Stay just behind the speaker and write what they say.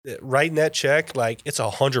writing that check, like it's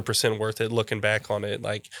 100% worth it looking back on it.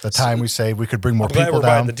 Like the time we saved, we could bring more I'm glad people we're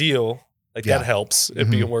buying down. the deal. Like that helps it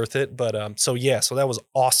being worth it. But so that was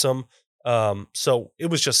awesome. So it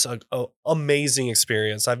was just a amazing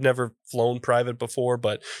experience. I've never flown private before,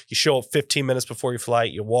 but you show up 15 minutes before your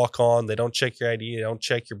flight, you walk on, they don't check your ID, they don't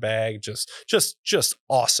check your bag. Just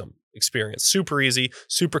awesome experience. Super easy,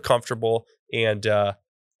 super comfortable. And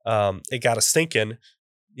it got us thinking,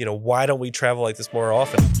 why don't we travel like this more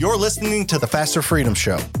often? You're listening to the Faster Freedom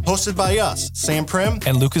Show, hosted by us, Sam Prim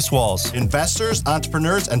and Lucas Walls, investors,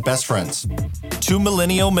 entrepreneurs, and best friends. Two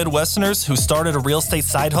millennial Midwesterners who started a real estate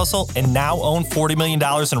side hustle and now own $40 million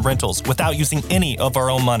in rentals without using any of our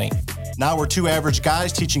own money. Now we're two average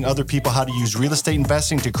guys teaching other people how to use real estate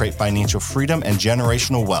investing to create financial freedom and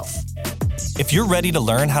generational wealth. If you're ready to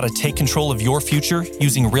learn how to take control of your future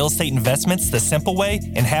using real estate investments the simple way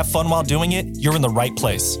and have fun while doing it, you're in the right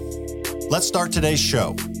place. Let's start today's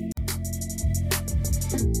show.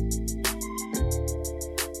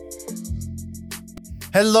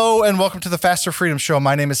 Hello and welcome to the Faster Freedom Show.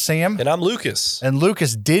 My name is Sam. And I'm Lucas. And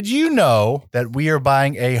Lucas, did you know that we are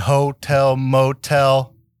buying a hotel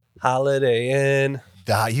motel? Holiday Inn.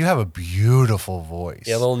 You have a beautiful voice.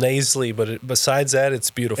 Yeah, a little nasally, but besides that,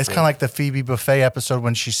 it's beautiful. It's kind of like the Phoebe Buffet episode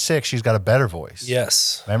when she's sick. She's got a better voice.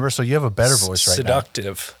 Yes. Remember? So you have a better voice right now.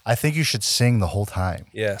 Seductive. I think you should sing the whole time.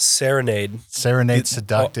 Yeah, serenade. Serenade,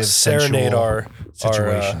 seductive, serenade sensual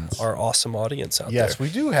situations. Our awesome audience out there. Yes, we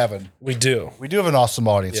do have We do. We do have an awesome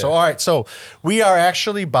audience. Yeah. So, all right. So we are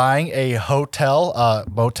actually buying a hotel,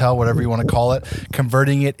 motel, whatever you want to call it,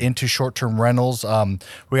 converting it into short-term rentals.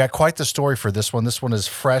 We got quite the story for this one. This one is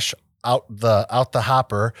fresh out the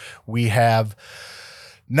hopper. We have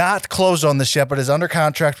not closed on this yet, but is under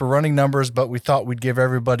contract. We're running numbers, but we thought we'd give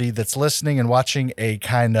everybody that's listening and watching a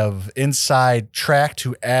kind of inside track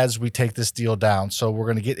to as we take this deal down. So we're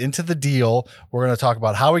going to get into the deal. We're going to talk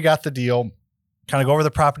about how we got the deal, kind of go over the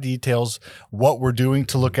property details, what we're doing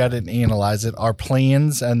to look at it and analyze it, our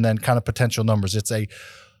plans, and then kind of potential numbers. It's a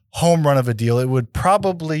home run of a deal. It would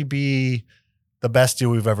probably be the best deal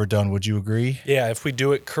we've ever done. Would you agree? Yeah, if we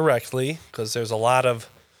do it correctly, because there's a lot of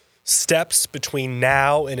steps between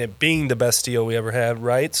now and it being the best deal we ever had,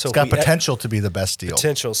 right? So it's got potential to be the best deal.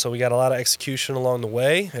 Potential. So we got a lot of execution along the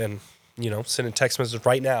way, and sending text messages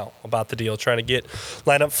right now about the deal, trying to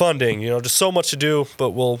line up funding. Just so much to do,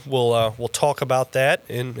 but we'll talk about that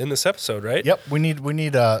in this episode, right? Yep. We need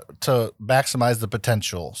to maximize the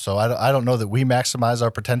potential. So I don't know that we maximize our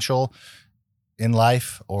potential in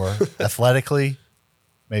life or athletically.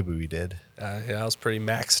 Maybe we did. I was pretty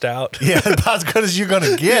maxed out. Yeah, about as good as you're going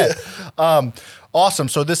to get. Awesome.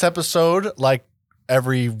 So this episode, like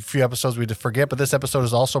every few episodes we forget, but this episode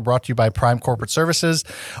is also brought to you by Prime Corporate Services.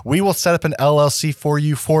 We will set up an LLC for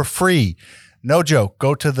you for free. No joke.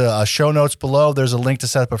 Go to the show notes below. There's a link to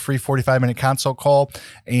set up a free 45-minute consult call,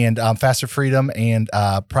 and Faster Freedom and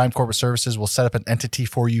Prime Corporate Services will set up an entity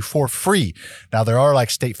for you for free. Now, there are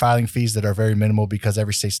like state filing fees that are very minimal because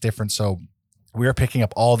every state's different. So we are picking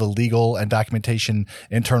up all the legal and documentation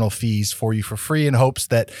internal fees for you for free in hopes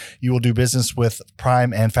that you will do business with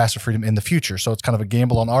Prime and Faster Freedom in the future. So it's kind of a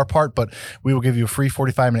gamble on our part, but we will give you a free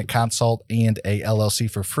 45-minute consult and a LLC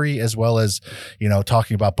for free, as well as,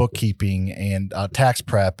 talking about bookkeeping and tax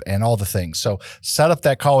prep and all the things. So set up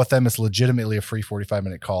that call with them. It's legitimately a free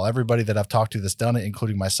 45-minute call. Everybody that I've talked to that's done it,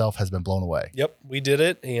 including myself, has been blown away. Yep, we did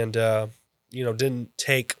it, and didn't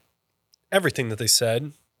take everything that they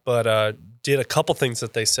said, but did a couple things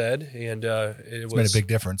that they said, and it made a big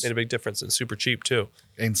difference. Made a big difference, and super cheap too.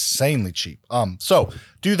 Insanely cheap. So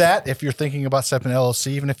do that if you're thinking about setting an LLC.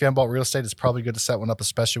 Even if you haven't bought real estate, it's probably good to set one up,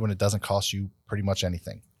 especially when it doesn't cost you pretty much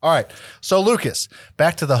anything. All right. So Lucas,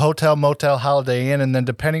 back to the hotel, motel, Holiday Inn, and then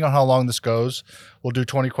depending on how long this goes, we'll do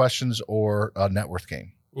 20 questions or a net worth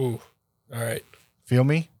game. Ooh. All right. Feel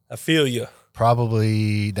me? I feel you.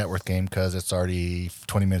 Probably net worth game because it's already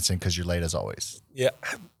 20 minutes in because you're late as always. Yeah.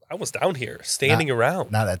 I was down here, standing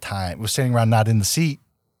around. Not at time. We're standing around, not in the seat.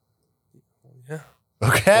 Yeah.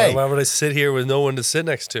 Okay. Why would I sit here with no one to sit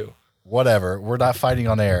next to? Whatever. We're not fighting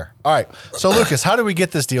on air. All right. So, Lucas, how do we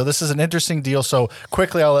get this deal? This is an interesting deal. So,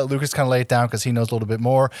 quickly, I'll let Lucas kind of lay it down because he knows a little bit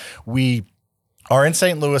more. We are in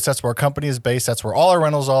St. Louis. That's where our company is based. That's where all our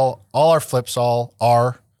rentals, all our flips, all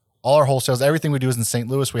our wholesales, everything we do is in St.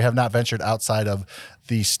 Louis. We have not ventured outside of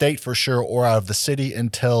the state for sure or out of the city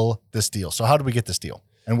until this deal. So, how do we get this deal?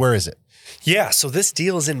 And where is it? Yeah, so this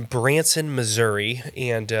deal is in Branson, Missouri,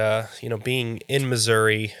 and being in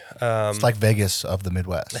Missouri, it's like Vegas of the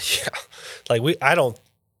Midwest. Yeah, I don't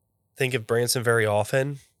think of Branson very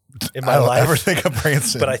often in my I don't life. ever think of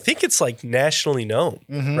Branson, but I think it's like nationally known,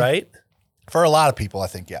 right? For a lot of people, I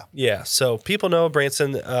think, yeah. Yeah. So people know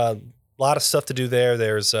Branson. A lot of stuff to do there.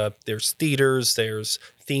 There's theaters, there's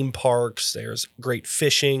theme parks, there's great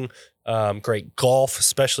fishing, great golf,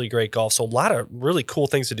 especially great golf. So a lot of really cool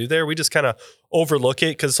things to do there. We just kind of overlook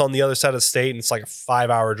it because it's on the other side of the state and it's like a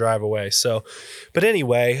 5-hour drive away. So, but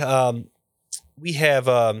anyway, we have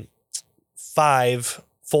 5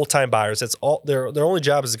 full-time buyers. That's all. Their only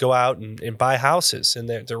job is to go out and buy houses, and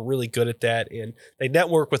they're really good at that. And they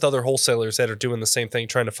network with other wholesalers that are doing the same thing,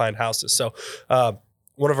 trying to find houses. So,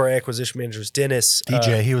 one of our acquisition managers, Dennis,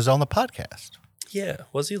 DJ, he was on the podcast. Yeah,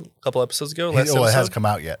 was he a couple episodes ago? It hasn't come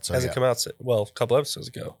out yet. So hasn't come out. Well, a couple episodes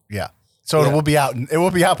ago. Yeah. So it will be out. It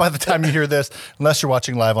will be out by the time you hear this, unless you're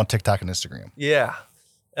watching live on TikTok and Instagram. Yeah.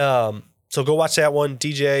 So go watch that one.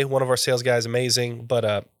 DJ, one of our sales guys, amazing.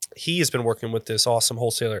 But he has been working with this awesome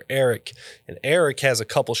wholesaler, Eric. And Eric has a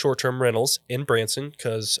couple short-term rentals in Branson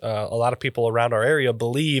because a lot of people around our area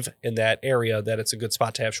believe in that area that it's a good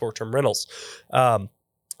spot to have short-term rentals.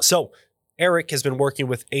 So Eric has been working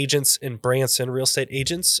with agents in Branson, real estate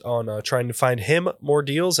agents, on trying to find him more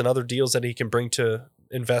deals and other deals that he can bring to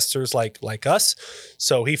investors like us.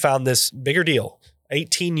 So he found this bigger deal,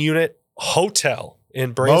 18-unit hotel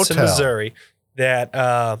in Branson, Missouri,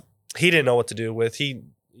 that he didn't know what to do with. He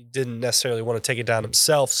didn't necessarily want to take it down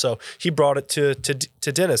himself, so he brought it to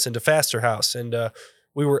Dennis and to Faster House, and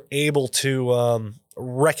we were able to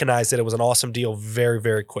recognize that it was an awesome deal very,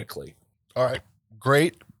 very quickly. All right,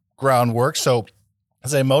 great groundwork. So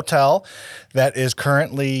it's a motel that is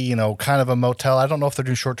currently, kind of a motel. I don't know if they're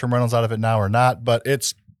doing short-term rentals out of it now or not, but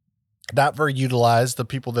it's not very utilized. The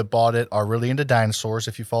people that bought it are really into dinosaurs.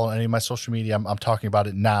 If you follow any of my social media, I'm talking about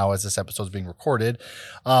it now as this episode is being recorded.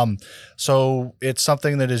 So it's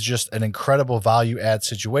something that is just an incredible value add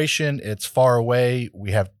situation. It's far away.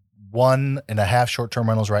 We have 1.5 short-term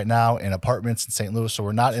rentals right now in apartments in St. Louis. So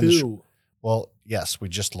we're not in the well, yes, we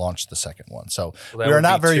just launched the second one. So we are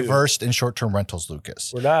not very versed in short-term rentals,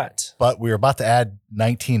 Lucas. We're not. But we're about to add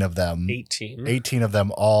 19 of them. 18 of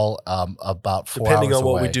them, all about 4 depending hours on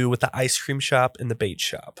what away. we do with the ice cream shop and the bait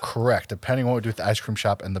shop. Correct. Depending on what we do with the ice cream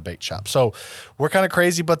shop and the bait shop. So we're kind of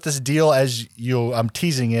crazy, but this deal, I'm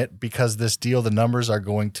teasing it because this deal, the numbers are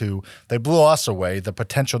they blew us away. The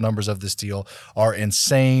potential numbers of this deal are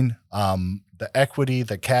insane. The equity,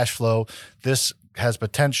 the cash flow, this has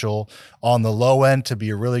potential on the low end to be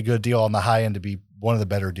a really good deal, on the high end to be one of the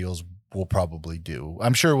better deals we'll probably do.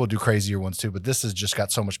 I'm sure we'll do crazier ones too, but this has just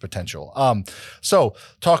got so much potential. So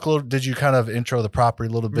talk a little, did you kind of intro the property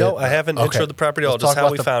a little bit? No, I haven't introed the property at all, just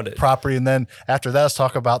how we found it. Property, and then after that, let's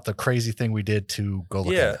talk about the crazy thing we did to go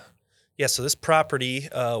look at it. Yeah, so this property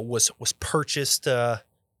was purchased, I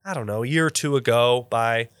don't know, a year or two ago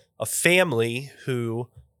by a family who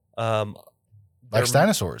likes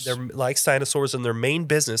dinosaurs. They likes dinosaurs, and their main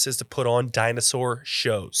business is to put on dinosaur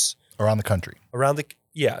shows around the country. Around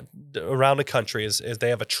the country is they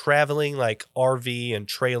have a traveling like RV and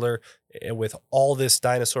trailer with all this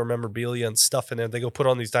dinosaur memorabilia and stuff in there. They go put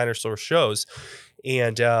on these dinosaur shows,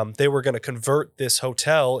 and they were going to convert this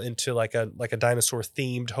hotel into like a dinosaur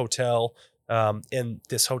themed hotel. And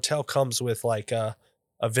this hotel comes with like a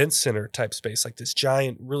event center type space, like this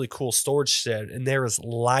giant, really cool storage shed, and there is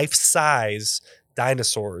life-size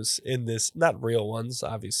dinosaurs in this, not real ones,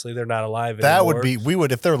 obviously they're not alive anymore. That would be,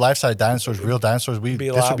 if they're life-size dinosaurs, real dinosaurs,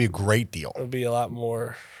 this would be a great deal. It would be a lot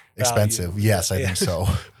more expensive. value. Yes, I think so.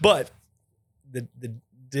 But the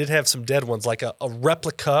did have some dead ones, like a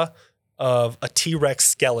replica of a T-Rex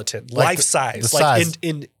skeleton, life size, like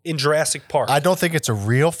in Jurassic Park. I don't think it's a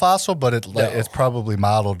real fossil, but it's probably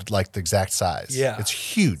modeled like the exact size. Yeah. It's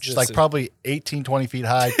huge. It's probably 18, 20 feet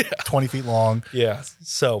high, 20 feet long. Yeah.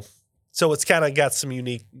 So it's kind of got some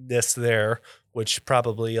uniqueness there, which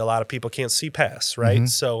probably a lot of people can't see past, right? Mm-hmm.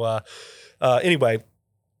 So anyway,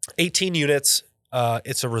 18 units.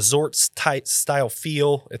 It's a resort type style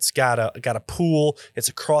feel. It's got a pool. It's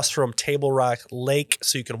across from Table Rock Lake,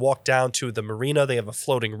 so you can walk down to the marina. They have a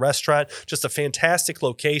floating restaurant. Just a fantastic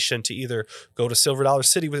location to either go to Silver Dollar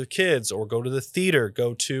City with your kids, or go to the theater,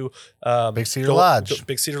 go to Big Cedar Lodge.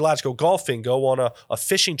 Big Cedar Lodge. Go golfing. Go on a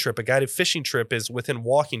fishing trip. A guided fishing trip is within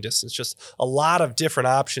walking distance. Just a lot of different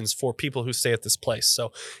options for people who stay at this place.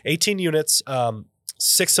 So 18 units.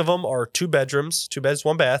 6 of them are 2 bedrooms, 2 beds,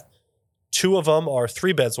 1 bath. 2 of them are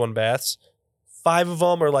 3 beds, 1 baths. 5 of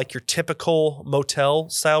them are like your typical motel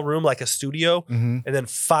style room, like a studio. Mm-hmm. And then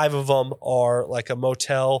 5 of them are like a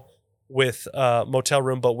motel with motel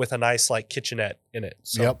room, but with a nice like kitchenette in it.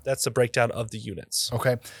 So that's the breakdown of the units.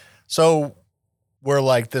 Okay. So we're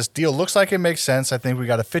like, this deal looks like it makes sense. I think we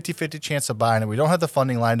got a 50-50 chance of buying it. We don't have the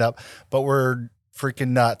funding lined up, but we're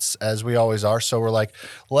freaking nuts as we always are. So we're like,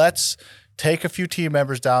 let's take a few team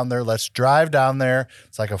members down there. Let's drive down there.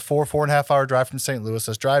 It's like a 4.5 hour drive from St. Louis.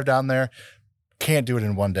 Let's drive down there. Can't do it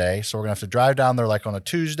in one day. So we're going to have to drive down there like on a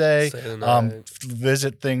Tuesday,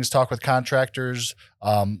 visit things, talk with contractors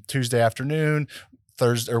Tuesday afternoon,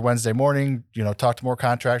 Thursday or Wednesday morning, talk to more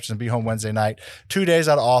contractors and be home Wednesday night. 2 days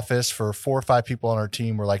out of office for 4 or 5 people on our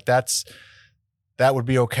team. We're like, that would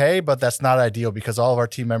be okay, but that's not ideal because all of our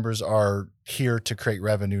team members are here to create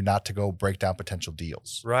revenue, not to go break down potential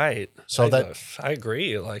deals. Right. So I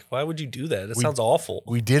agree. Like, why would you do that? That sounds awful.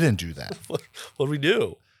 We didn't do that. What did we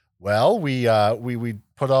do? Well, we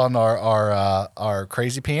put on our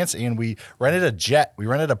crazy pants and we rented a jet. We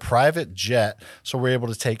rented a private jet, so we're able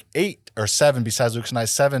to take 8 or 7 besides Lucas and I,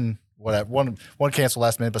 7. Whatever, one canceled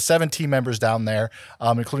last minute, but 7 team members down there,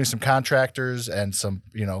 including some contractors and some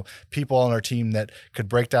people on our team that could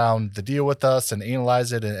break down the deal with us and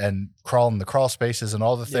analyze it and crawl in the crawl spaces and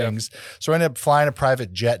all the things. So I ended up flying a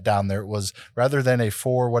private jet down there. It was, rather than a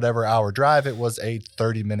 4 whatever hour drive, it was a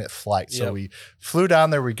 30-minute flight. So we flew down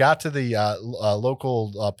there. We got to the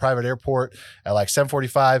local private airport at like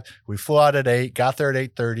 7:45. We flew out at 8, got there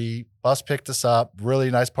at 8:30. Bus picked us up, really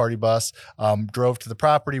nice party bus, drove to the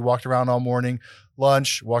property, walked around all morning,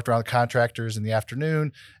 lunch, walked around the contractors in the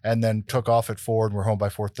afternoon, and then took off at 4 and we're home by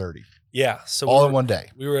 4:30. Yeah. So all in one day.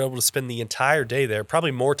 We were able to spend the entire day there, probably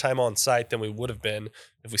more time on site than we would have been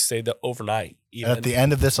if we stayed there overnight. Even. And at the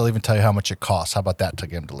end of this, I'll even tell you how much it costs. How about that to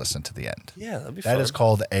get him to listen to the end? Yeah, that'd be fun. That is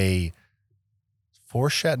called a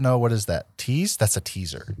foreshadow. No, what is that? Tease? That's a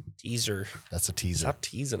teaser. Teaser. That's a teaser. Stop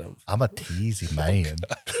teasing him. I'm a teasy man.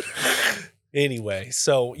 Anyway,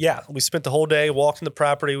 so yeah, we spent the whole day walking the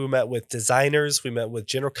property. We met with designers. We met with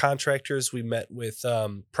general contractors. We met with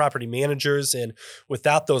property managers. And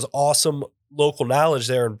without those awesome local knowledge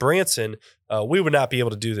there in Branson, we would not be able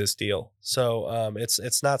to do this deal. So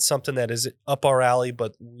it's not something that is up our alley,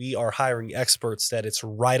 but we are hiring experts that it's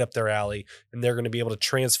right up their alley. And they're going to be able to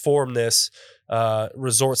transform this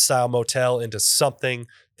resort-style motel into something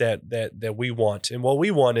that we want. And what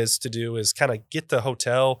we want is to do is kind of get the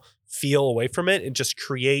hotel feel away from it and just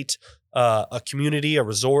create a community, a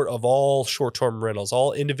resort of all short-term rentals,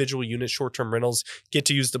 all individual unit short-term rentals, get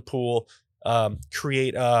to use the pool,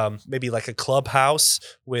 create maybe like a clubhouse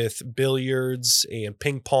with billiards and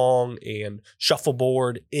ping pong and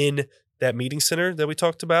shuffleboard in that meeting center that we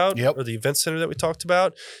talked about, or the event center that we talked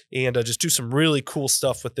about, and just do some really cool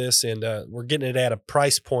stuff with this. And we're getting it at a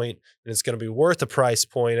price point, and it's going to be worth a price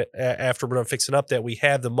point after we're done fixing up that we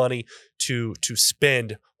have the money to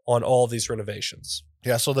spend on all of these renovations.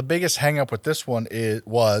 Yeah. So the biggest hang up with this one is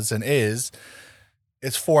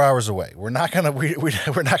it's 4 hours away. We're not gonna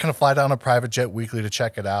we're not gonna fly down a private jet weekly to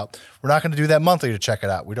check it out. We're not gonna do that monthly to check it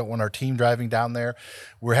out. We don't want our team driving down there.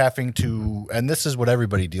 We're having to, and this is what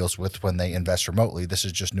everybody deals with when they invest remotely. This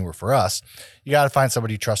is just newer for us. You got to find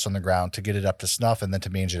somebody you trust on the ground to get it up to snuff and then to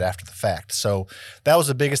manage it after the fact. So that was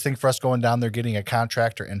the biggest thing for us going down there, getting a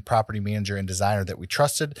contractor and property manager and designer that we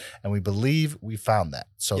trusted, and we believe we found that.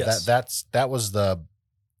 So that was the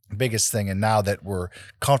biggest thing. And now that we're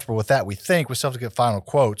comfortable with that, we think we still have to get final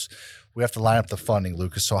quotes. We have to line up the funding,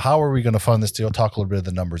 Lucas. So how are we going to fund this deal? Talk a little bit of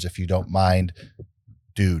the numbers if you don't mind,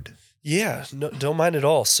 dude. Yeah, no, don't mind at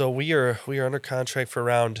all. So we are under contract for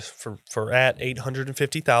at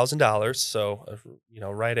 $850,000. So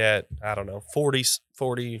right at, I don't know, 40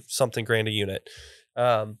 something grand a unit,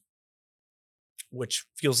 which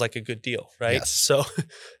feels like a good deal, right? Yes. So,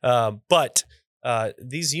 but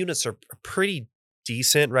these units are pretty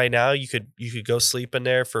decent right now. You could go sleep in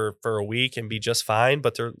there for a week and be just fine,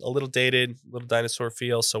 but they're a little dated, little dinosaur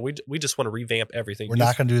feel. So we just want to revamp everything. We're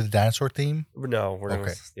not going to do the dinosaur theme? No, we're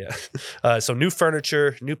okay. So new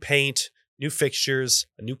furniture, new paint, new fixtures,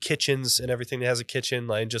 new kitchens, and everything that has a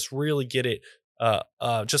kitchen, and just really get it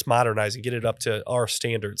just modernize and get it up to our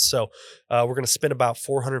standards. So we're going to spend about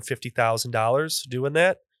 $450,000 doing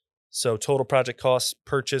that. So total project cost,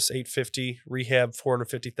 purchase $850,000, rehab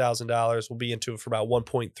 $450,000. We'll be into it for about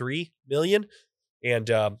 $1.3 million. And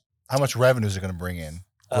how much revenue is it going to bring in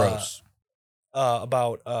gross?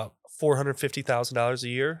 About $450,000 a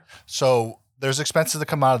year. So there's expenses that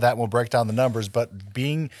come out of that, and we'll break down the numbers. But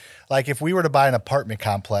being like, if we were to buy an apartment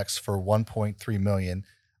complex for $1.3 million,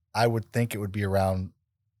 I would think it would be around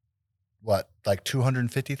like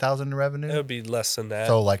 $250,000 in revenue? It would be less than that.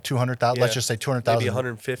 So like 200,000. Yeah. Let's just say 200,000. Maybe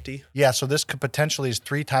 150. Yeah. So this could potentially is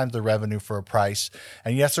 3 times the revenue for a price.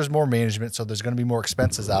 And yes, there's more management, so there's going to be more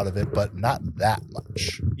expenses out of it, but not that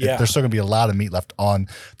much. Yeah. There's still going to be a lot of meat left on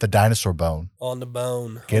the dinosaur bone. On the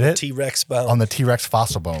bone. Get on it? The T-Rex bone. On the T-Rex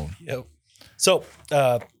fossil bone. Yep. So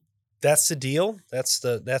that's the deal. That's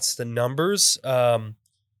the numbers.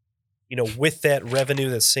 with that revenue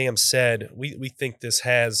that Sam said, we think this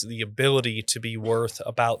has the ability to be worth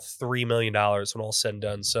about $3 million when all said and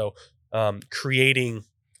done. So creating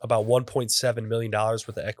about $1.7 million worth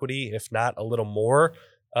of equity, if not a little more.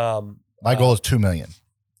 My goal is $2 million.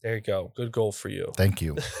 There you go. Good goal for you. Thank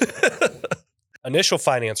you. Initial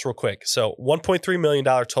finance real quick. So $1.3 million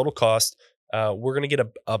total cost. We're going to get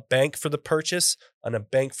a bank for the purchase and a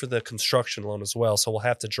bank for the construction loan as well. So we'll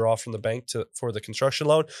have to draw from the bank for the construction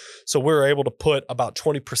loan. So we're able to put about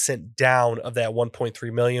 20% down of that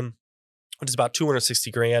 1.3 million, which is about 260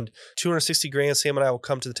 grand. 260 grand. Sam and I will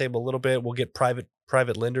come to the table a little bit. We'll get private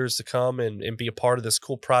lenders to come and be a part of this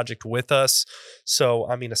cool project with us. So,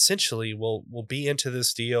 I mean, essentially we'll be into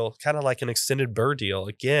this deal kind of like an extended Burr deal.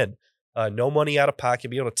 Again, no money out of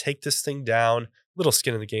pocket, be able to take this thing down, little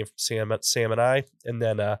skin in the game from Sam and I. And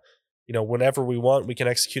then, whenever we want, we can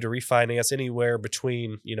execute a refinance anywhere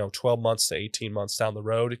between, 12 months to 18 months down the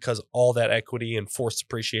road because all that equity and forced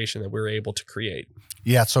appreciation that we're able to create.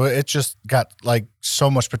 Yeah. So it just got like so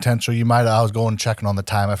much potential. I was going checking on the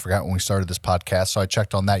time. I forgot when we started this podcast. So I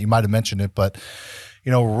checked on that. You might've mentioned it, but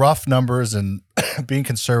rough numbers and being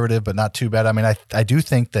conservative, but not too bad. I mean, I do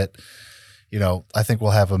think that, I think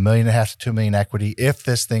we'll have $1.5 million to $2 million equity if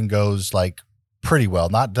this thing goes like pretty well.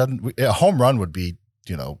 A home run would be,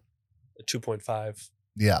 a 2.5.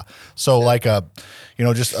 Yeah. So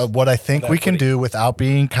what I think we can do without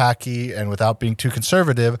being cocky and without being too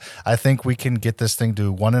conservative, I think we can get this thing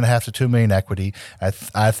to $1.5 to $2 million equity.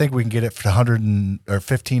 I think we can get it for $15,000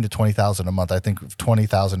 to $20,000 a month. I think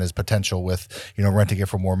 $20,000 is potential with, renting it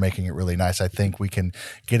for more, making it really nice. I think we can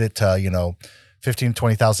get it to, $15,000 to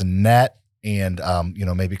 $20,000 net. And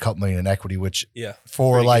maybe a couple million in equity, which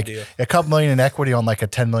for like a couple million in equity on like a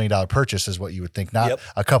 $10 million purchase is what you would think, not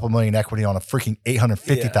a couple million equity on a freaking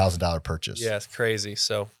 $850,000 purchase. Yeah, it's crazy.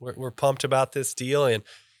 So we're pumped about this deal, and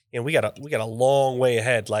we got a long way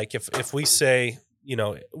ahead. Like if we say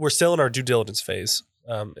we're still in our due diligence phase,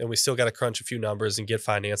 and we still got to crunch a few numbers and get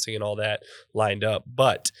financing and all that lined up,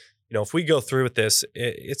 but if we go through with this,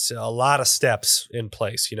 it's a lot of steps in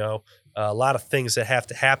place. A lot of things that have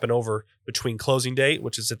to happen over between closing date,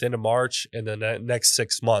 which is at the end of March, and then the next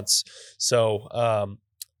 6 months. So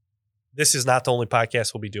this is not the only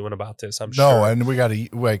podcast we'll be doing about this, I'm sure. No, and we got to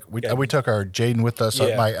we took our Jaden with us,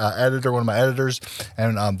 my editor, one of my editors,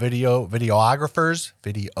 and videographers.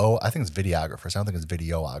 I think it's videographers. I don't think it's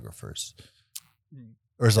videographers.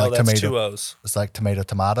 Or is it like tomato? 2 O's. It's like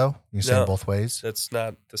tomato. You say it both ways. That's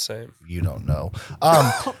not the same. You don't know.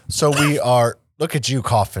 So we are. Look at you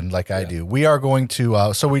coughing like I do. We are going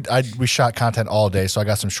to. We shot content all day. So I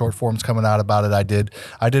got some short forms coming out about it.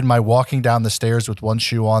 I did my walking down the stairs with one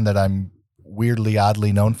shoe on that I'm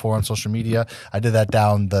oddly known for on social media. I did that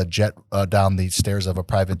down down the stairs of a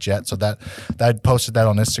private jet. So that I posted that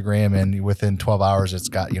on Instagram, and within 12 hours, it's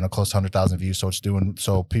got close to 100,000 views.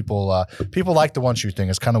 So people like the one shoe thing.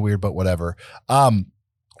 It's kind of weird, but whatever.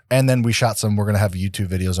 And then we shot we're going to have YouTube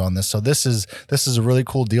videos on this. So this is a really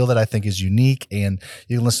cool deal that I think is unique. And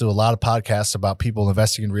you can listen to a lot of podcasts about people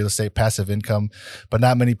investing in real estate, passive income, but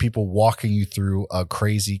not many people walking you through a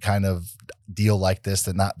crazy kind of deal like this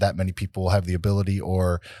that not that many people have the ability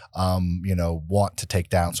or, want to take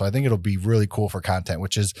down. So I think it'll be really cool for content,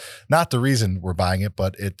 which is not the reason we're buying it,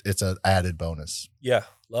 but it's an added bonus. Yeah.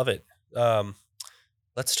 Love it.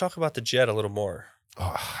 Let's talk about the jet a little more.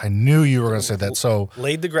 Oh, I knew you were going to say that. So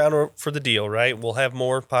laid the groundwork for the deal, right? We'll have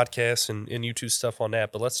more podcasts and YouTube stuff on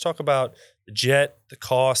that, but let's talk about the jet, the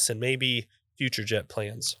costs, and maybe future jet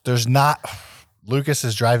plans. Lucas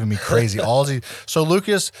is driving me crazy. So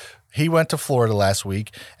Lucas, he went to Florida last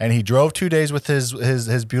week and he drove 2 days with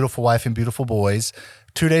his beautiful wife and beautiful boys,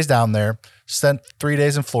 2 days down there, spent 3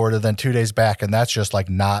 days in Florida, then 2 days back. And that's just like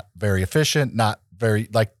not very efficient, not very,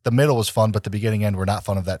 like the middle was fun, but the beginning end were not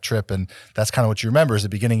fun of that trip. And that's kind of what you remember is the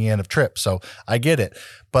beginning end of trip. So I get it.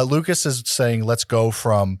 But Lucas is saying, let's go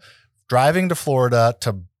from driving to Florida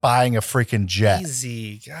to buying a freaking jet.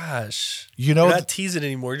 Easy. Gosh. You're not teasing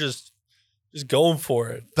anymore. Just going for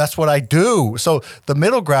it. That's what I do. So the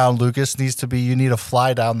middle ground, Lucas, needs to be, you need to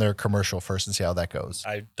fly down there commercial first and see how that goes.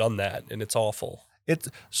 I've done that and it's awful.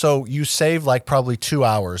 So you save like probably 2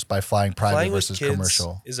 hours by flying private flying versus with kids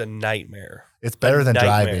commercial. Is a nightmare. It's better than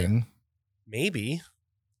driving. Maybe.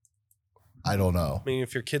 I don't know. I mean,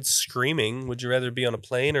 if your kid's screaming, would you rather be on a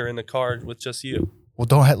plane or in a car with just you? Well,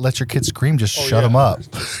 don't let your kids scream. Just shut them up.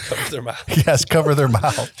 Just cover their mouth. Yes, cover their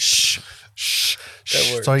mouth. Shh. Shh.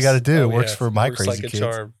 That's all you got to do. It works for my crazy kids.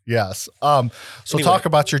 Charm. Yes. So anyway, talk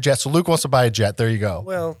about your jet. So Luke wants to buy a jet. There you go.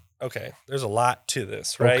 Well, okay. There's a lot to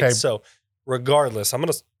this, right? Okay. So regardless, I'm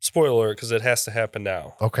going to spoil alert because it has to happen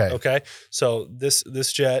now. Okay. Okay. So this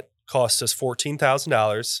jet cost us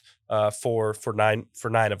 $14,000 for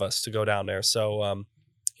nine of us to go down there. So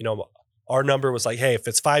our number was like, hey, if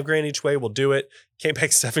it's $5,000 each way, we'll do it. Came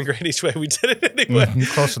back $7,000 each way. We did it anyway.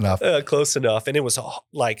 Close enough. Close enough. And it was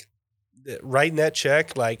like writing that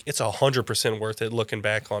check, like it's 100% worth it looking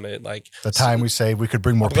back on it. Like the time we saved, we could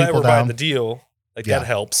bring more I'm glad people we're buying down. the deal. Like that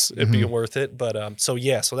helps it being worth it. But so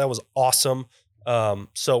that was awesome.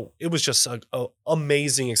 So it was just a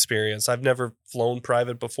amazing experience. I've never flown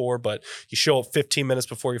private before, but you show up 15 minutes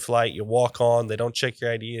before your flight, you walk on, they don't check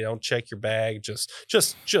your ID, they don't check your bag. Just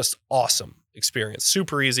awesome experience.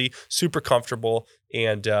 Super easy, super comfortable.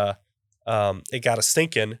 And it got us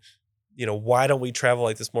thinking, why don't we travel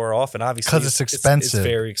like this more often? Obviously, because it's expensive. It's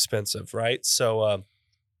very expensive, right? So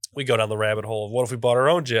we go down the rabbit hole of what if we bought our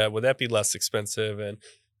own jet? Would that be less expensive? And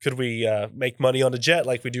could we make money on a jet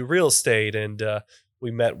like we do real estate? And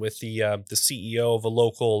we met with the CEO of a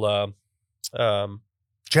local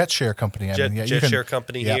jet share company. Jet share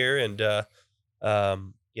company here, and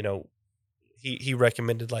he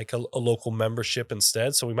recommended like a local membership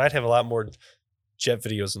instead. So we might have a lot more jet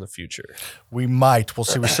videos in the future. We might. We'll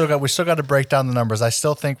see. We still got to break down the numbers. I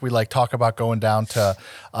still think we talk about going down to,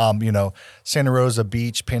 Santa Rosa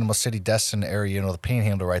Beach, Panama City, Destin area, the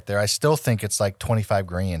Panhandle right there. I still think it's like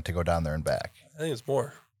 $25,000 to go down there and back. I think it's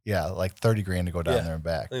more. Yeah, like $30,000 to go down there and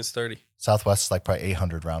back. I think it's 30. Southwest is like probably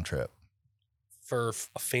 800 round trip For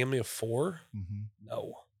a family of 4? Mm-hmm.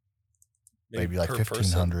 No. Maybe like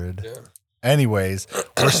 1,500. Yeah. Anyways,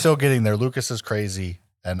 we're still getting there. Lucas is crazy,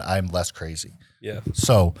 and I'm less crazy. Yeah.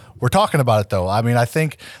 So we're talking about it, though. I mean, I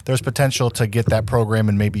think there's potential to get that program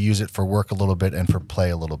and maybe use it for work a little bit and for play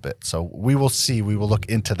a little bit. So we will see. We will look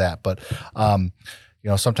into that. But,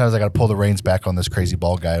 sometimes I got to pull the reins back on this crazy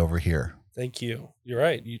bald guy over here. Thank you. You're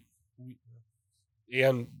right.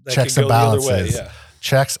 And that checks can and go the other balances. way. Yeah.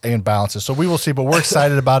 Checks and balances. So we will see, but we're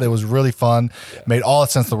excited about it. It was really fun. Yeah. Made all the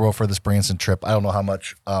sense in the world for this Branson trip. I don't know how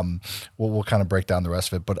much. We'll kind of break down the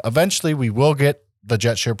rest of it, but eventually we will get the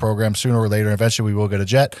jet share program sooner or later. Eventually we will get a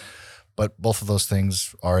jet, but both of those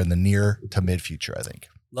things are in the near to mid future, I think.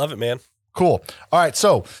 Love it, man. Cool. All right.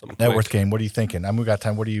 So Something net worth quick. game. What are you thinking? We got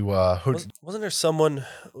time. What do you, Wasn't there someone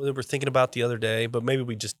that we're thinking about the other day, but maybe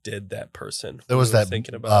we just did that person. there was we were that,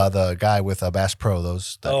 thinking about. the guy with a Bass Pro,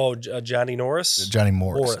 Johnny Norris? Johnny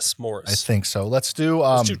Morris. Morris. I think so. Let's do,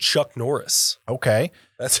 Let's do Chuck Norris. okay.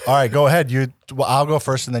 That's All right. Go ahead. I'll go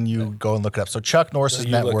first and then you go and look it up. So Chuck Norris's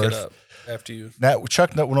you net look worth. it up after you.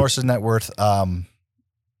 Chuck Norris's net worth, $15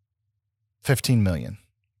 million.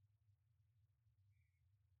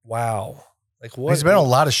 Wow. Like what? He's been on a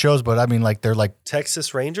lot of shows, but I mean, they're like,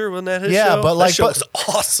 Texas Ranger, wasn't that his Yeah, show? but that show was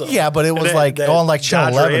awesome. yeah, but it was And that on like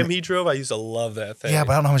Channel Dodge 11. Ram he drove. I used to love that thing. Yeah,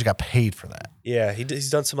 but I don't know how much he got paid for that. Yeah,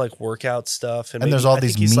 he's done some like workout stuff, And there's all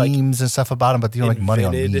these memes and stuff about him, but you don't make money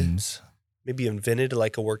on invented- memes. maybe invented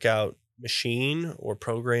like a workout machine or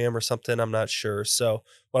program or something. I'm not sure. So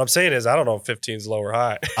what I'm saying is, I don't know if 15 is low or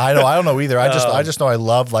high. I don't know either. I just know I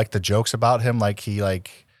love the jokes about him. Like he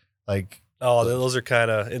like Oh, those are kind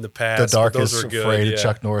of in the past. the dark but those is are good. afraid Yeah. of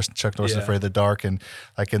Chuck Norris. Chuck Norris is Yeah. afraid of the dark. And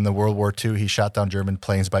like in the World War II, he shot down German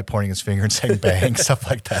planes by pointing his finger and saying bang, stuff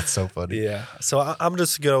like that. So funny. Yeah. So I'm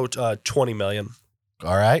just going to go 20 million.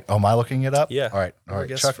 All right. Oh, am I looking it up? Yeah. All right. I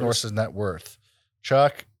guess Chuck first. Norris's net worth.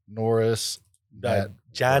 Chuck Norris. net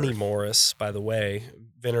Johnny worth. Morris, by the way,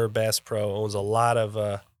 Venner Bass Pro, owns a lot of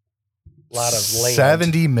land.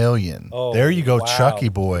 70 million. Oh, there you go, wow. Chucky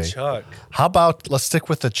boy. Chuck. How about, let's stick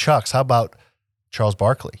with the Chucks. How about Charles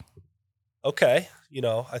Barkley? Okay.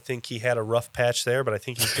 I think he had a rough patch there, but I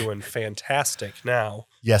think he's doing fantastic now.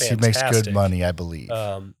 Yes, he makes Fantastic. good money, I believe.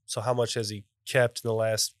 So how much has he kept in the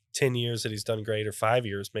last 10 years that he's done great, or 5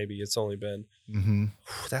 years? Maybe it's only been. Mm-hmm.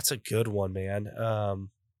 That's a good one, man. I'm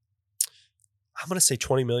going to say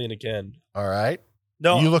 20 million again. All right.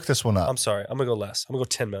 No, You look this one up. I'm sorry. I'm going to go less. I'm going to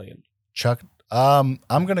go 10 million. Chuck, I'm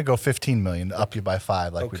going to go 15 million, up you by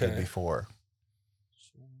 5 like we did Okay. before.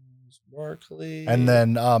 Barkley. And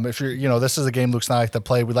then if you're, this is a game Luke's not like to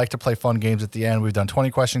play. We like to play fun games at the end. We've done 20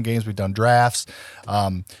 question games. We've done drafts.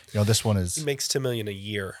 This one he is, makes 10 million a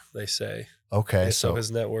year, they say. okay. Okay, so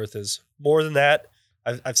his net worth is more than that.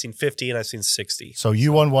 I've seen 50 and I've seen 60. So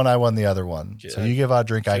you won one, I won the other one. So Yeah. you give out a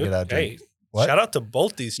drink, I get out a Hey, drink. What? shout out to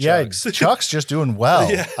both these Yeah, Chucks. Chuck's just doing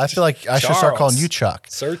well. Yeah. I feel like I should start calling Charles. you Chuck.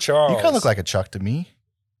 Sir Charles. You kind of look like a Chuck to me.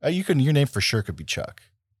 Your name for sure could be Chuck.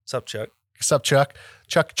 What's up, Chuck? What's up, Chuck?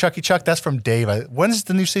 Chucky Chuck, that's from Dave. When is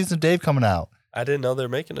the new season of Dave coming out? I didn't know they're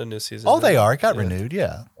making a new season. Oh, they now. are. It got Yeah. renewed,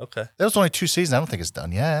 yeah. Okay. There was only 2 seasons. I don't think it's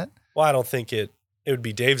done yet. Well, I don't think it It would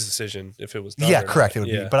be Dave's decision if it was done. Yeah, or correct. not.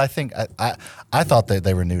 It would be. But I think I thought that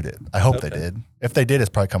they renewed it. I hope they Okay. did. If they did, it's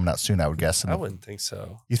probably coming out soon, I would guess. I wouldn't think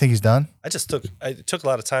so. You think he's done? It took a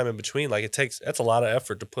lot of time in between. Like that's a lot of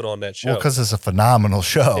effort to put on that show. Well, because it's a phenomenal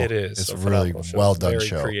show. It is. It's a a really phenomenal show. well It's done very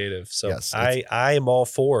show. creative. So Yes, I am all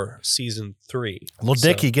for season 3. Little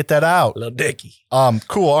Dicky, get that out. Little Dicky.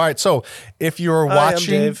 Cool. All right. So if you're Hi, I'm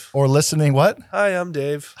watching Dave. or listening, what? Hi, I'm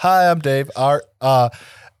Dave. Hi, I'm Dave.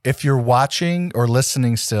 If you're watching or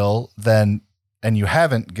listening still, then and you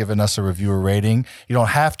haven't given us a review or rating, you don't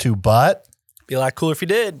have to, but Be a lot cooler if you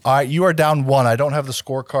did. all right, you are down 1. I don't have the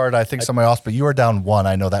scorecard. I think somebody else, but you are down 1.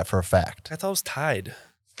 I know that for a fact. I thought it was tied.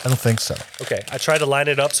 I don't think so. Okay, I tried to line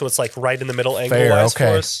it up so it's like right in the middle angle Fair, wise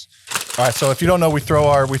okay. for us. All right, so if you don't know, we throw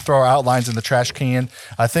our outlines in the trash can.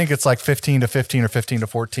 I think it's like 15 to 15 or 15 to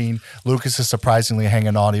 14. Lucas is surprisingly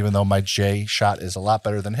hanging on, even though my J shot is a lot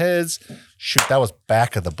better than his. Shoot, that was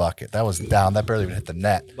back of the bucket. That was down. That barely even hit the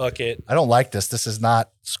net. Bucket. I don't like this. This is not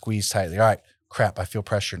squeezed tightly. All right, crap. I feel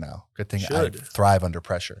pressure now. Good thing I Should. thrive under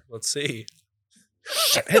pressure. Let's see.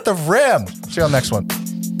 Hit the rim. See you on the next one.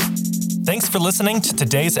 Thanks for listening to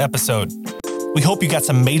today's episode. We hope you got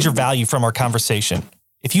some major value from our conversation.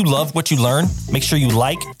 If you love what you learn, make sure you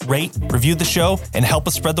like, rate, review the show, and help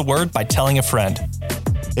us spread the word by telling a friend.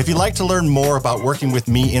 If you'd like to learn more about working with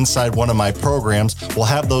me inside one of my programs, we'll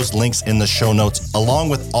have those links in the show notes, along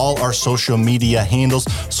with all our social media handles,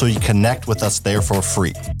 so you connect with us there for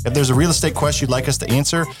free. If there's a real estate question you'd like us to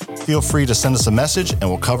answer, feel free to send us a message and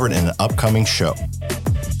we'll cover it in an upcoming show.